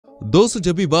दोस्तों,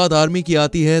 जब भी बात आर्मी की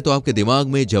आती है तो आपके दिमाग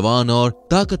में जवान और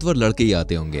ताकतवर लड़के ही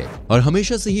आते होंगे। और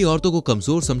हमेशा से ही औरतों को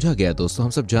कमजोर समझा गया दोस्तों,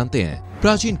 हम सब जानते हैं।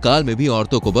 प्राचीन काल में भी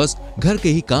औरतों को बस घर के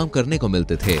ही काम करने को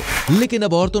मिलते थे, लेकिन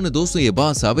अब औरतों ने दोस्तों ये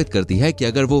बात साबित कर दी है कि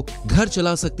अगर वो घर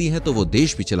चला सकती हैं तो वो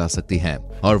देश भी चला सकती हैं,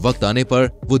 और वक्त आने पर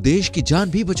वो देश की जान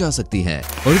भी बचा सकती हैं।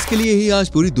 और इसके लिए ही आज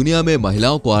पूरी दुनिया में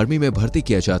महिलाओं को आर्मी में भर्ती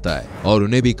किया जाता है और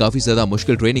उन्हें भी काफी ज्यादा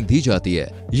मुश्किल ट्रेनिंग दी जाती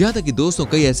है। यहाँ तक कि दोस्तों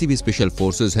कई ऐसी भी स्पेशल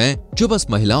फोर्सेस हैं जो बस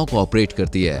महिलाओं को ऑपरेट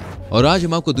करती है। और आज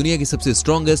हम आपको दुनिया की सबसे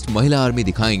स्ट्रॉन्गेस्ट महिला आर्मी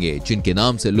दिखाएंगे, जिनके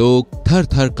नाम से लोग थर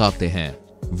थर कांपते हैं।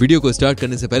 वीडियो को स्टार्ट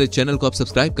करने से पहले चैनल को आप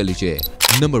सब्सक्राइब कर लीजिए।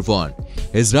 Number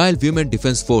 1, Israel women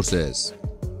defence forces.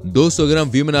 दोस्तों, अगर हम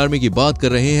वीमेन आर्मी की बात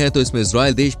कर रहे हैं तो इसमें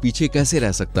इजराइल देश पीछे कैसे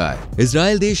रह सकता है।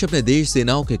 इजराइल देश अपने देश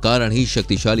सेनाओं के कारण ही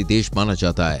शक्तिशाली देश माना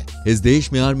जाता है। इस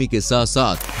देश में आर्मी के साथ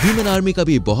साथ वीमेन आर्मी का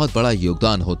भी बहुत बड़ा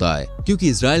योगदान होता है, क्योंकि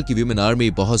इजराइल की वीमेन आर्मी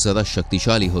बहुत ज्यादा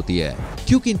शक्तिशाली होती है,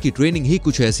 क्योंकि इनकी ट्रेनिंग ही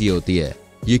कुछ ऐसी होती है।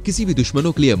 ये किसी भी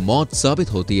दुश्मनों के लिए मौत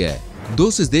साबित होती है।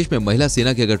 दोस्त, इस देश में महिला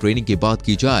सेना की अगर ट्रेनिंग की बात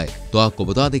की जाए तो आपको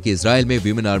बता दें कि इजराइल में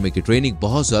वीमेन आर्मी की ट्रेनिंग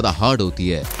बहुत ज्यादा हार्ड होती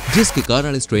है, जिसके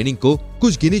कारण इस ट्रेनिंग को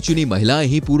कुछ गिनी चुनी महिलाएं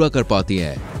ही पूरा कर पाती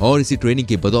हैं, और इसी ट्रेनिंग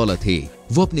की बदौलत ही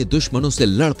वो अपने दुश्मनों से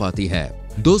लड़ पाती है।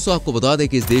 दोस्तों, आपको बता दें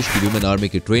कि इस देश की वीमेन आर्मी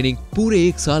की ट्रेनिंग पूरे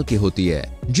 1 साल की होती है,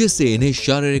 जिससे इन्हें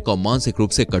शारीरिक और मानसिक रूप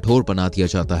से कठोर बना दिया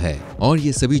जाता है, और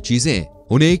ये सभी चीजें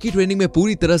उन्हें एक ही ट्रेनिंग में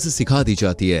पूरी तरह से सिखा दी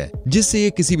जाती है, जिससे ये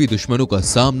किसी भी दुश्मनों का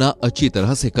सामना अच्छी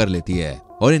तरह से कर लेती है।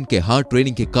 और इनके हार्ड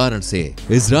ट्रेनिंग के कारण से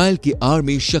इजराइल की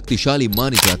आर्मी शक्तिशाली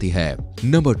मानी जाती है।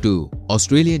 Number 2,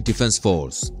 Australian defence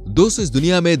force. दोस्तों, इस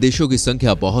दुनिया में देशों की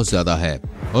संख्या बहुत ज्यादा है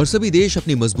और सभी देश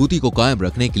अपनी मजबूती को कायम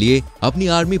रखने के लिए अपनी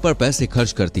आर्मी पर पैसे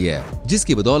खर्च करती है,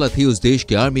 जिसकी बदौलत ही उस देश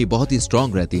की आर्मी बहुत ही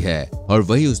स्ट्रांग रहती है और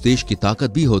वही उस देश की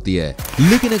ताकत भी होती है।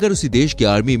 लेकिन अगर उसी देश की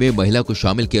आर्मी में महिला को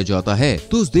शामिल किया जाता है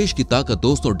तो उस देश की ताकत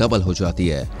दोस्तों डबल हो जाती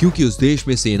है, क्योंकि उस देश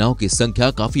में सेनाओं की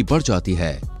संख्या काफी बढ़ जाती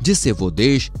है, जिससे वो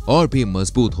देश और भी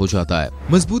मजबूत हो जाता है।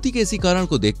 मजबूती के इसी कारण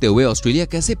को देखते हुए ऑस्ट्रेलिया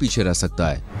कैसे पीछे रह सकता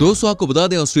है। दोस्तों, आपको बता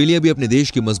दें, ऑस्ट्रेलिया भी अपने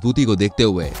देश की मजबूती को देखते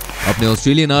हुए अपने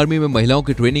ऑस्ट्रेलियन आर्मी में महिलाओं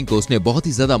की ट्रेनिंग को उसने बहुत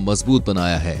ही ज्यादा मजबूत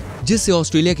बनाया है, जिससे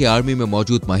ऑस्ट्रेलिया की आर्मी में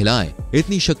मौजूद महिलाएं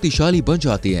इतनी शक्तिशाली बन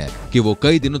जाती हैं कि वो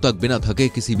कई दिनों तक बिना थके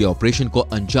किसी भी ऑपरेशन को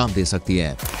अंजाम दे सकती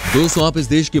हैं। दोस्तों, आप इस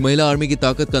देश की महिला आर्मी की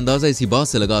ताकत का अंदाजा इसी बात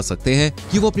से लगा सकते हैं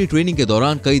कि वो अपनी ट्रेनिंग के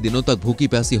दौरान कई दिनों तक भूखी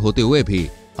प्यासी होते हुए भी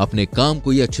अपने काम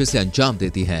को ये अच्छे से अंजाम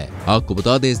देती हैं। आपको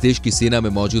बता दें, इस देश की सेना में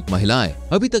मौजूद महिलाएं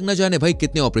अभी तक न जाने भाई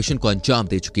कितने ऑपरेशन को अंजाम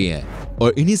दे चुकी हैं,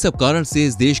 और इन्हीं सब कारण से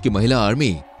इस देश की महिला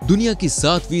आर्मी दुनिया की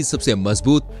 7वीं सबसे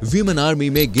मजबूत वीमेन आर्मी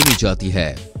में गिनी जाती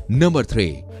है। Number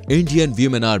 3, Indian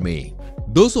women army.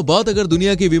 दोस्तों, बात अगर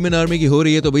दुनिया की वीमेन आर्मी की हो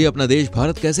रही है तो भैया अपना देश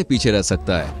भारत कैसे पीछे रह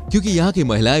सकता है, क्योंकि यहाँ की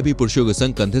महिलाएं भी पुरुषों के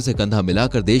संग कंधे से कंधा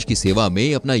मिलाकर देश की सेवा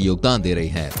में अपना योगदान दे रही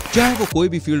हैं। चाहे वो कोई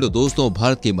भी फील्ड हो दोस्तों,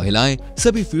 भारत की महिलाएं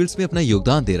सभी फील्ड्स में अपना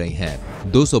योगदान दे रही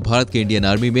हैं। दोस्तों, भारत के इंडियन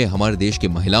आर्मी में हमारे देश की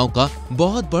महिलाओं का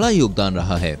बहुत बड़ा योगदान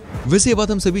रहा है। वैसे ये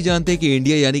बात हम सभी जानते हैं कि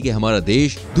इंडिया यानी कि हमारा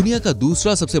देश दुनिया का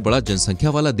दूसरा सबसे बड़ा जनसंख्या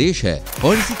वाला देश है,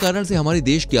 और इसी कारण से हमारे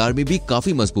देश की आर्मी भी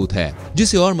काफी मजबूत है,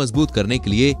 जिसे और मजबूत करने के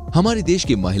लिए हमारे देश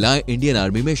की महिलाएं इंडियन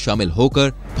आर्मी में शामिल होकर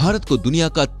भारत को दुनिया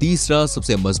का तीसरा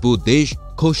सबसे मजबूत देश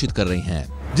घोषित कर रही हैं।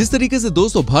 जिस तरीके से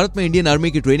दोस्तों भारत में इंडियन आर्मी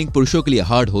की ट्रेनिंग पुरुषों के लिए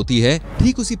हार्ड होती है,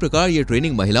 ठीक उसी प्रकार ये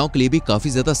ट्रेनिंग महिलाओं के लिए भी काफी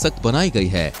ज्यादा सख्त बनाई गई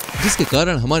है, जिसके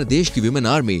कारण हमारे देश की विमेन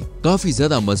आर्मी काफी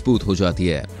ज्यादा मजबूत हो जाती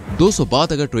है। दोस्तों,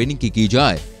 बात अगर ट्रेनिंग की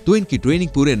जाए तो इनकी ट्रेनिंग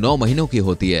पूरे 9 महीनों की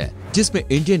होती है, जिसमें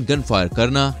इंडियन गन फायर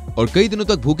करना और कई दिनों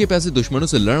तक भूखे प्यासे दुश्मनों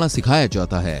से लड़ना सिखाया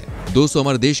जाता है। दोस्तों,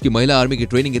 हमारे देश की महिला आर्मी की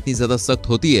ट्रेनिंग इतनी ज्यादा सख्त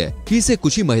होती है कि इसे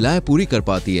कुछ ही महिलाएं पूरी कर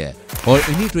पाती है, और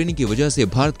इन्हीं ट्रेनिंग की वजह से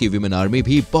भारत की विमेन आर्मी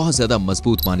भी बहुत ज्यादा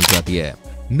मजबूत मानी जाती है।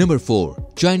 Number 4,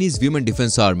 Chinese women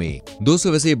defence army.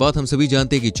 दोस्तों, वैसे ये बात हम सभी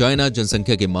जानते हैं कि चाइना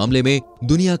जनसंख्या के मामले में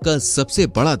दुनिया का सबसे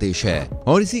बड़ा देश है,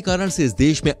 और इसी कारण से इस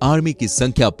देश में आर्मी की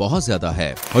संख्या बहुत ज्यादा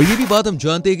है। और ये भी बात हम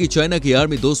जानते हैं कि चाइना की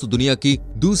आर्मी दोस्तों दुनिया की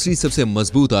दूसरी सबसे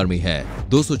मजबूत आर्मी है।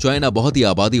 दोस्तों, चाइना बहुत ही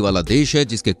आबादी वाला देश है,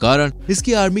 जिसके कारण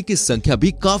इसकी आर्मी की संख्या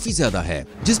भी काफी ज्यादा है,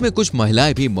 जिसमें कुछ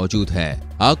महिलाएं भी मौजूद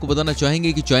हैं। आपको बताना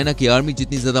चाहेंगे कि चाइना की आर्मी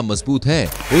जितनी ज्यादा मजबूत है,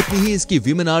 उतनी ही इसकी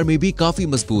वीमेन आर्मी भी काफी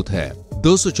मजबूत है।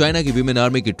 दोस्तों, चाइना की वीमेन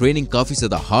आर्मी की ट्रेनिंग काफी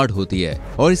ज्यादा हार्ड होती है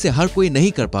और इसे हर कोई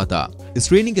नहीं कर पाता। इस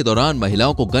ट्रेनिंग के दौरान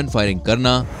महिलाओं को गन फायरिंग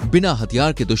करना, बिना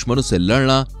हथियार के दुश्मनों से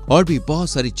लड़ना और भी बहुत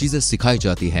सारी चीजें सिखाई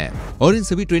जाती हैं, और इन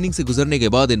सभी ट्रेनिंग से गुजरने के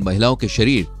बाद इन महिलाओं के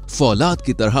शरीर फौलाद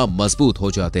की तरह मजबूत हो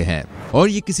जाते हैं और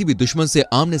ये किसी भी दुश्मन से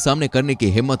आमने सामने करने की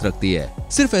हिम्मत रखती है।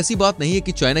 सिर्फ ऐसी बात नहीं है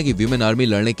कि चाइना की वीमेन आर्मी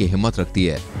लड़ने की हिम्मत रखती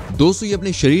है, दोस्तों ये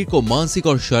अपने शरीर को मानसिक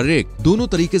और शारीरिक दोनों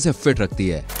तरीके से फिट रखती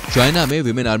है। चाइना में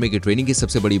वीमेन आर्मी की ट्रेनिंग की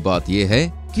सबसे बड़ी बात यह है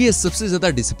कि ये सबसे ज्यादा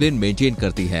डिसिप्लिन मेंटेन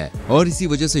करती है और इसी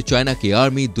वजह से चाइना की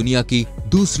आर्मी दुनिया की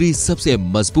दूसरी सबसे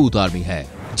मजबूत आर्मी है,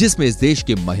 जिसमें इस देश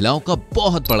की महिलाओं का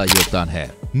बहुत बड़ा योगदान है।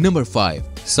 Number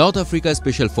 5, south Africa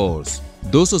special force.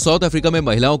 दोस्तों, साउथ अफ्रीका में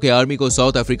महिलाओं के आर्मी को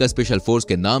साउथ अफ्रीका स्पेशल फोर्स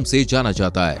के नाम से जाना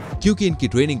जाता है क्योंकि इनकी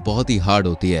ट्रेनिंग बहुत ही हार्ड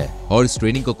होती है और इस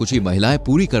ट्रेनिंग को कुछ ही महिलाएं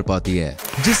पूरी कर पाती है,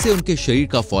 जिससे उनके शरीर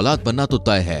का फौलाद बनना तो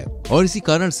तय है और इसी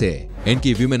कारण से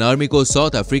इनकी वीमेन आर्मी को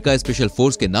साउथ अफ्रीका स्पेशल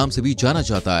फोर्स के नाम से भी जाना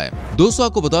जाता है। दोस्तों,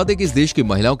 आपको बता दें कि इस देश की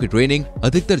महिलाओं की ट्रेनिंग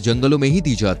अधिकतर जंगलों में ही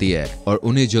दी जाती है और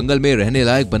उन्हें जंगल में रहने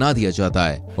लायक बना दिया जाता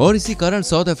है और इसी कारण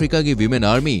साउथ अफ्रीका की वीमेन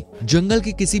आर्मी जंगल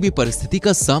की किसी भी परिस्थिति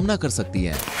का सामना कर सकती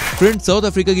है। फ्रेंड्स, साउथ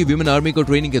अफ्रीका की वीमेन आर्मी को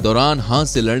ट्रेनिंग के दौरान हाथ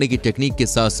से लड़ने की टेक्निक के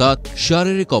साथ साथ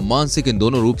शारीरिक और मानसिक इन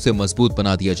दोनों रूप से मजबूत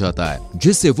बना दिया जाता है,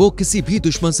 जिससे वो किसी भी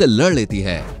दुश्मन से लड़ लेती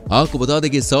है। आपको बता दें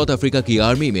कि साउथ अफ्रीका की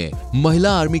आर्मी में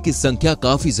महिला आर्मी की संख्या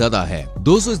काफी ज्यादा है।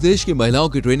 दोस्तों, इस देश की महिलाओं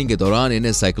की ट्रेनिंग के दौरान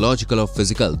इन्हें साइकोलॉजिकल और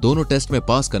फिजिकल दोनों टेस्ट में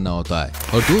पास करना होता है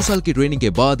और 2 साल की ट्रेनिंग के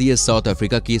बाद ये साउथ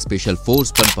अफ्रीका की स्पेशल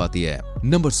फोर्स बन पाती है।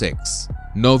 Number 6,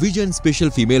 Norwegian special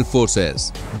female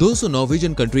forces. दोस्तों,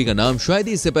 नॉर्वेजियन कंट्री का नाम शायद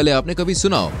ही इससे पहले आपने कभी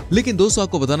सुना हो, लेकिन दोस्तों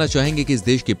आपको बताना चाहेंगे कि इस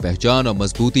देश की पहचान और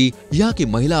मजबूती यहाँ की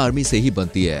महिला आर्मी से ही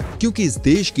बनती है, क्योंकि इस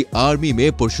देश की आर्मी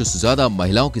में पुरुषों से ज्यादा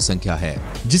महिलाओं की संख्या है,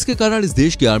 जिसके कारण इस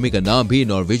देश की आर्मी का नाम भी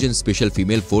नॉर्वेजियन स्पेशल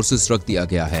फीमेल फोर्सेस रख दिया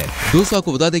गया है। दोस्तों,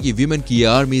 आपको बता दें कि वीमेन की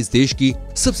यह आर्मी इस देश की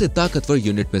सबसे ताकतवर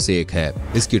यूनिट में से एक है।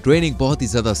 इसकी ट्रेनिंग बहुत ही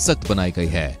ज्यादा सख्त बनाई गई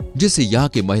है, जिससे यहाँ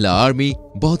की महिला आर्मी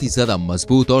बहुत ही ज्यादा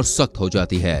मजबूत और सख्त हो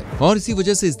जाती है और इसी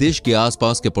वजह से इस देश के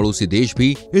आसपास के पड़ोसी देश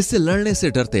भी इससे लड़ने से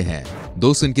डरते हैं।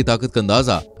 दोस्तों, इनकी ताकत का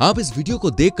अंदाजा आप इस वीडियो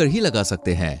को देखकर ही लगा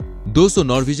सकते हैं। दोस्तों,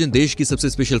 नॉर्वेजियन देश की सबसे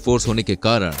स्पेशल फोर्स होने के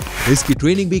कारण इसकी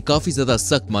ट्रेनिंग भी काफी ज्यादा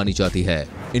सख्त मानी जाती है।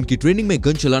 इनकी ट्रेनिंग में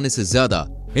गन चलाने से ज्यादा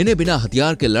इन्हें बिना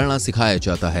हथियार के लड़ना सिखाया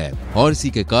जाता है और इसी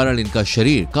के कारण इनका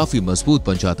शरीर काफी मजबूत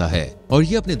बन जाता है और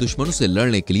ये अपने दुश्मनों से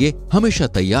लड़ने के लिए हमेशा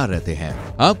तैयार रहते हैं।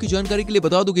 आपकी जानकारी के लिए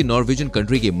बता दूं कि नॉर्वेजियन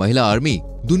कंट्री की महिला आर्मी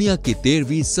दुनिया की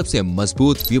 13वीं सबसे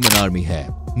मजबूत ह्यूमन आर्मी है।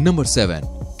 Number 7,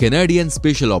 Canadian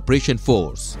special operation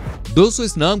force. दोस्तों,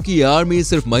 इस नाम की आर्मी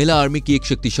सिर्फ महिला आर्मी की एक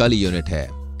शक्तिशाली यूनिट है।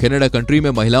 कनाडा कंट्री में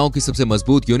महिलाओं की सबसे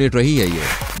मजबूत यूनिट रही है ये,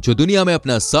 जो दुनिया में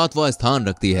अपना 7वां स्थान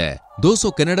रखती है। दोस्तों,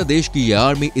 कनाडा देश की यह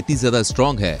आर्मी इतनी ज्यादा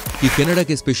स्ट्रॉन्ग है कि कनाडा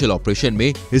के स्पेशल ऑपरेशन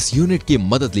में इस यूनिट की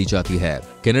मदद ली जाती है।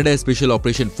 कनाडा स्पेशल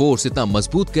ऑपरेशन फोर्स इतना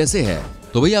मजबूत कैसे है?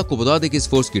 तो भैया आपको बता दें कि इस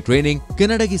फोर्स की ट्रेनिंग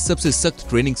कनाडा की सबसे सख्त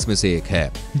ट्रेनिंग्स में से एक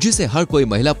है, जिसे हर कोई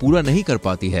महिला पूरा नहीं कर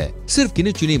पाती है। सिर्फ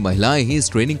गिनी चुनी महिलाएं ही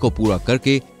इस ट्रेनिंग को पूरा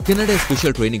करके कनाडा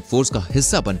स्पेशल ट्रेनिंग फोर्स का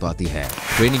हिस्सा बन पाती है।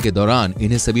 ट्रेनिंग के दौरान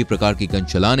इन्हें सभी प्रकार की गन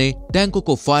चलाने, टैंकों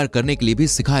को फायर करने के लिए भी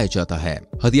सिखाया जाता है।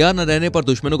 हथियार न रहने पर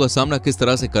दुश्मनों का सामना किस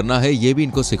तरह से करना है ये भी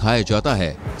इनको सिखाया जाता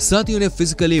है। साथ ही उन्हें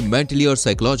फिजिकली, मेंटली और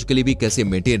साइकोलॉजिकली भी कैसे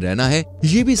मेंटेन रहना है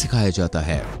ये भी सिखाया जाता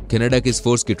है। कनाडा की इस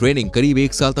फोर्स की ट्रेनिंग करीब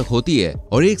 1 साल तक होती है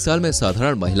और 1 साल में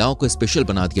साधारण महिलाओं को स्पेशल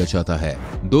बना दिया जाता है।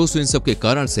 दोस्तों, इन सब के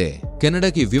कारण से कनाडा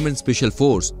की वीमेन स्पेशल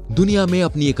फोर्स दुनिया में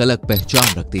अपनी एक अलग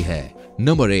पहचान रखती है।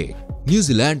 Number 8,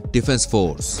 New Zealand defence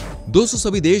force. दोस्तों,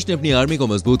 सभी देश ने अपनी आर्मी को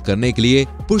मजबूत करने के लिए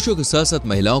पुरुषों के साथ साथ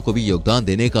महिलाओं को भी योगदान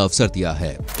देने का अवसर दिया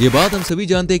है। ये बात हम सभी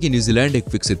जानते हैं कि न्यूजीलैंड एक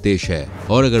विकसित देश है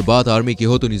और अगर बात आर्मी की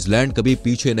हो तो न्यूजीलैंड कभी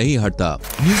पीछे नहीं हटता।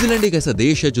 न्यूजीलैंड एक ऐसा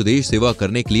देश है जो देश सेवा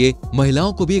करने के लिए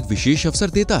महिलाओं को भी एक विशेष अवसर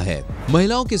देता है।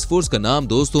 महिलाओं के इस फोर्स का नाम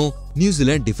दोस्तों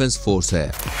न्यूजीलैंड डिफेंस फोर्स है।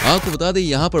 आपको बता दें,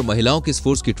 यहाँ पर महिलाओं की इस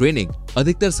फोर्स की ट्रेनिंग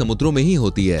अधिकतर समुद्रों में ही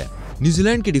होती है।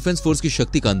 न्यूजीलैंड की डिफेंस फोर्स की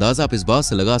शक्ति का अंदाजा आप इस बात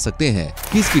से लगा सकते हैं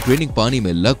कि इसकी ट्रेनिंग पानी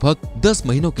में लगभग 10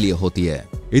 महीनों के लिए होती है।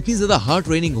 इतनी ज्यादा हार्ड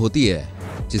ट्रेनिंग होती है,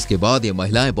 जिसके बाद ये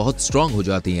महिलाएं बहुत स्ट्रांग हो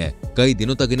जाती हैं। कई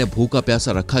दिनों तक इन्हें भूखा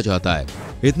प्यासा रखा जाता है।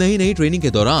 इतना ही नहीं, ट्रेनिंग के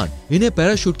दौरान इन्हें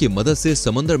पैराशूट की मदद से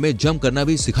समुद्र में जंप करना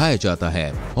भी सिखाया जाता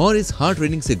है और इस हार्ड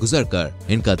ट्रेनिंग से गुजरकर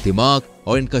इनका दिमाग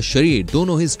और इनका शरीर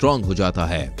दोनों ही स्ट्रांग हो जाता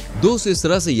है। दोस्तों, इस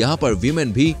तरह से यहाँ पर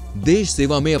वीमेन भी देश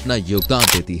सेवा में अपना योगदान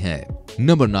देती हैं।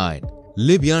 Number 9,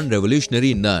 Libyan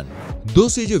revolutionary none.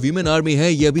 दोस्तों, जो वीमेन आर्मी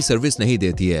है ये अभी सर्विस नहीं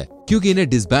देती है क्योंकि इन्हें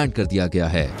डिसबैंड कर दिया गया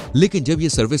है, लेकिन जब ये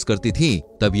सर्विस करती थी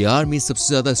तब ये आर्मी सबसे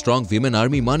ज्यादा स्ट्रॉन्ग वीमेन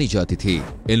आर्मी मानी जाती थी।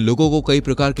 इन लोगों को कई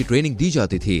प्रकार की ट्रेनिंग दी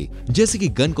जाती थी, जैसे कि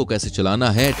गन को कैसे चलाना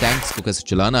है, टैंक्स को कैसे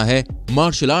चलाना है,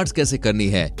 मार्शल आर्ट्स कैसे करनी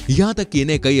है, यहाँ तक कि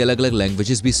इन्हें कई अलग अलग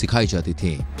लैंग्वेजेस भी सिखाई जाती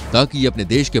थी ताकि ये अपने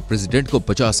देश के प्रेसिडेंट को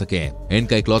बचा सकें।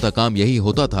 इनका इकलौता काम यही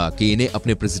होता था कि इन्हें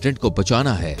अपने प्रेसिडेंट को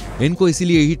बचाना है। इनको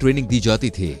इसीलिए यही ट्रेनिंग दी जाती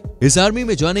थी। इस आर्मी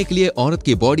में जाने के लिए औरत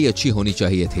की बॉडी अच्छी होनी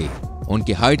चाहिए थी,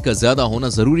 उनकी हाइट का ज्यादा होना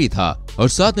जरूरी था और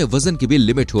साथ में वजन की भी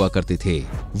लिमिट हुआ करती थी,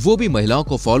 वो भी महिलाओं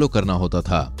को फॉलो करना होता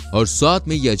था। और साथ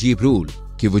में ये अजीब रूल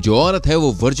कि वो जो औरत है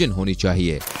वो वर्जिन होनी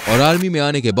चाहिए और आर्मी में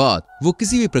आने के बाद वो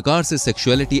किसी भी प्रकार से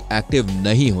सेक्सुअलिटी एक्टिव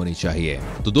नहीं होनी चाहिए।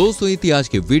 तो दोस्तों, ये थी आज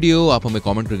की वीडियो। आप हमें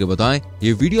कमेंट करके बताएं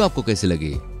ये वीडियो आपको कैसी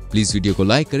लगी। प्लीज वीडियो को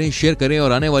लाइक करें, शेयर करें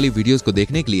और आने वाली वीडियोस को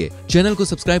देखने के लिए चैनल को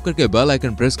सब्सक्राइब करके बेल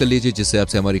आइकन प्रेस कर लीजिए, जिससे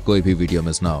आपसे हमारी कोई भी वीडियो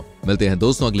मिस ना हो। मिलते हैं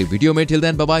दोस्तों अगली वीडियो में। Till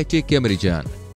then bye bye, take care मेरी जान।